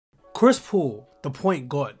Chris Paul, the point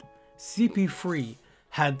guard, CP3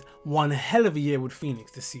 had one hell of a year with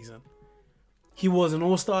Phoenix this season. He was an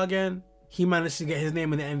all-star again. He managed to get his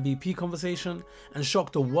name in the MVP conversation and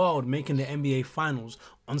shocked the world, making the NBA Finals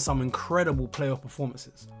on some incredible playoff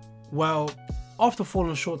performances. Well, after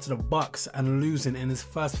falling short to the Bucks and losing in his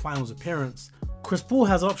first Finals appearance, Chris Paul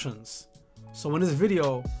has options. So in this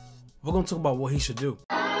video, we're going to talk about what he should do.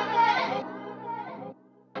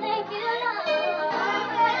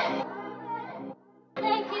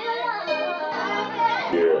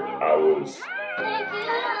 I was in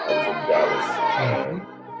Dallas, and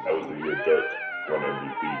that was the year Dirk won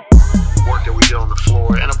MVP. Work that we did on the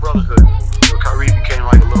floor and a brotherhood. So Kyrie became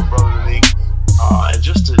like a little brother to me, and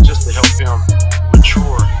just to help him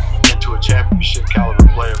mature into a championship caliber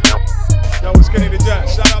player. Yo, what's getting the jet?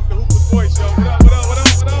 Shout out to Hooper's voice, yo. What up? What up? What up?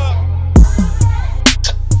 What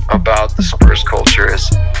up? About the Spurs culture is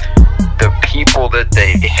the people that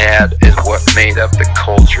they had is what made up the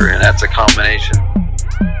culture, and that's a combination.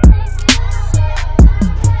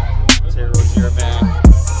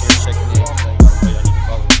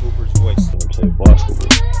 Basketball.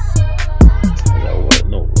 I got what?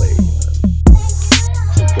 No way, man.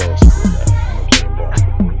 It's impossible, man. I'm playing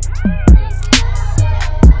basketball.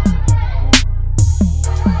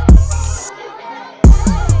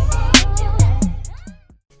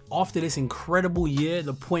 After this incredible year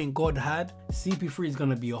the point guard had, CP3 is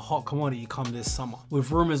going to be a hot commodity come this summer.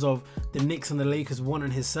 With rumors of the Knicks and the Lakers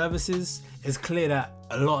wanting his services, it's clear that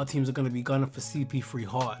a lot of teams are going to be gunning for CP3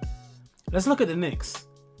 hard. Let's look at the Knicks.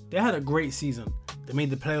 They had a great season. They made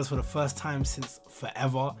the playoffs for the first time since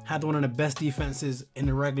forever, had one of the best defenses in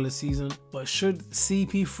the regular season. But should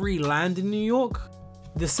CP3 land in New York?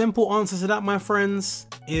 The simple answer to that, my friends,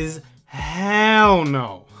 is hell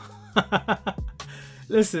no.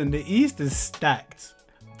 Listen, the East is stacked.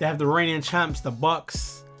 They have the reigning champs, the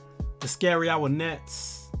Bucks, the Scary Hour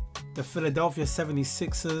Nets, the Philadelphia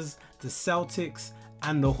 76ers, the Celtics,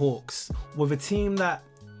 and the Hawks. With a team that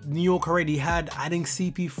New York already had, adding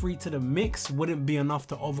CP3 to the mix wouldn't be enough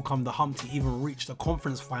to overcome the hump to even reach the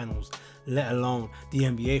conference finals, let alone the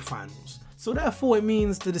NBA finals. So therefore it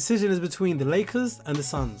means the decision is between the Lakers and the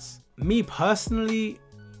Suns. Me personally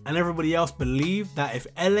and everybody else believe that if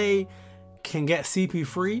LA can get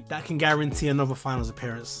CP3, that can guarantee another finals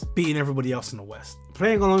appearance, beating everybody else in the West.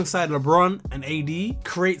 Playing alongside LeBron and AD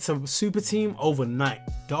creates a super team overnight.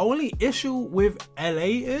 The only issue with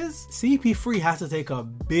LA is CP3 has to take a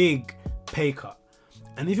big pay cut.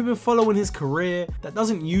 And if you've been following his career, that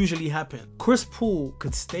doesn't usually happen. Chris Paul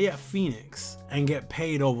could stay at Phoenix and get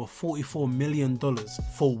paid over $44 million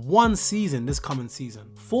for one season this coming season.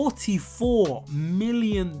 $44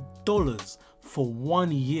 million for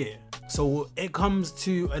 1 year. So it comes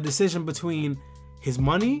to a decision between his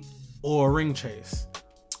money or a ring chase.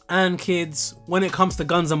 And kids, when it comes to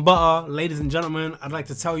guns and butter, ladies and gentlemen, I'd like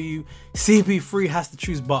to tell you, CP3 has to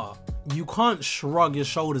choose butter. You can't shrug your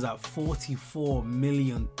shoulders at $44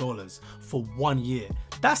 million for 1 year.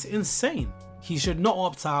 That's insane. He should not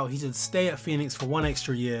opt out. He should stay at Phoenix for 1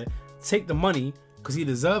 extra year, take the money, because he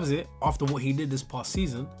deserves it after what he did this past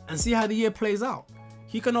season, and see how the year plays out.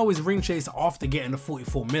 He can always ring chase after getting the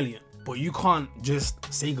 $44 million. But you can't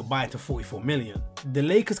just say goodbye to $44 million. The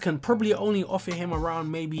Lakers can probably only offer him around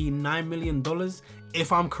maybe $9 million.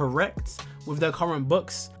 If I'm correct with their current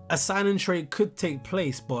books, a sign and trade could take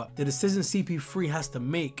place, but the decision CP3 has to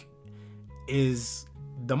make is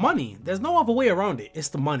the money. There's no other way around it. It's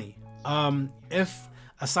the money. If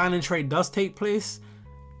a sign and trade does take place,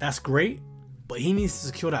 that's great, but he needs to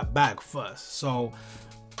secure that bag first. So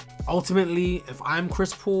ultimately, if I'm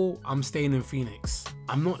Chris Paul, I'm staying in Phoenix.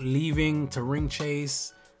 I'm not leaving to ring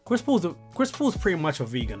chase. Chris Paul's pretty much a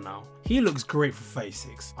vegan now. He looks great for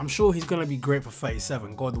 36. I'm sure he's gonna be great for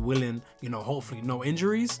 37, God willing, you know, hopefully no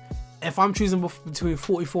injuries. If I'm choosing between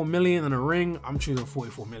 44 million and a ring, I'm choosing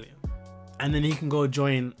 44 million. And then he can go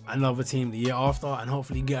join another team the year after and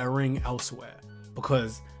hopefully get a ring elsewhere.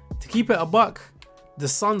 Because to keep it a buck, the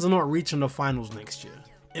Suns are not reaching the finals next year.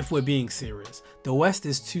 If we're being serious, the West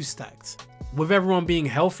is too stacked. With everyone being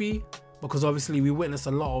healthy, because obviously we witnessed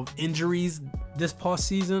a lot of injuries this past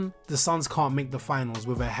season, the Suns can't make the finals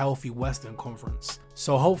with a healthy Western Conference.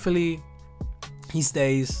 So hopefully he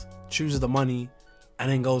stays, chooses the money, and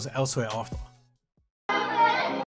then goes elsewhere after.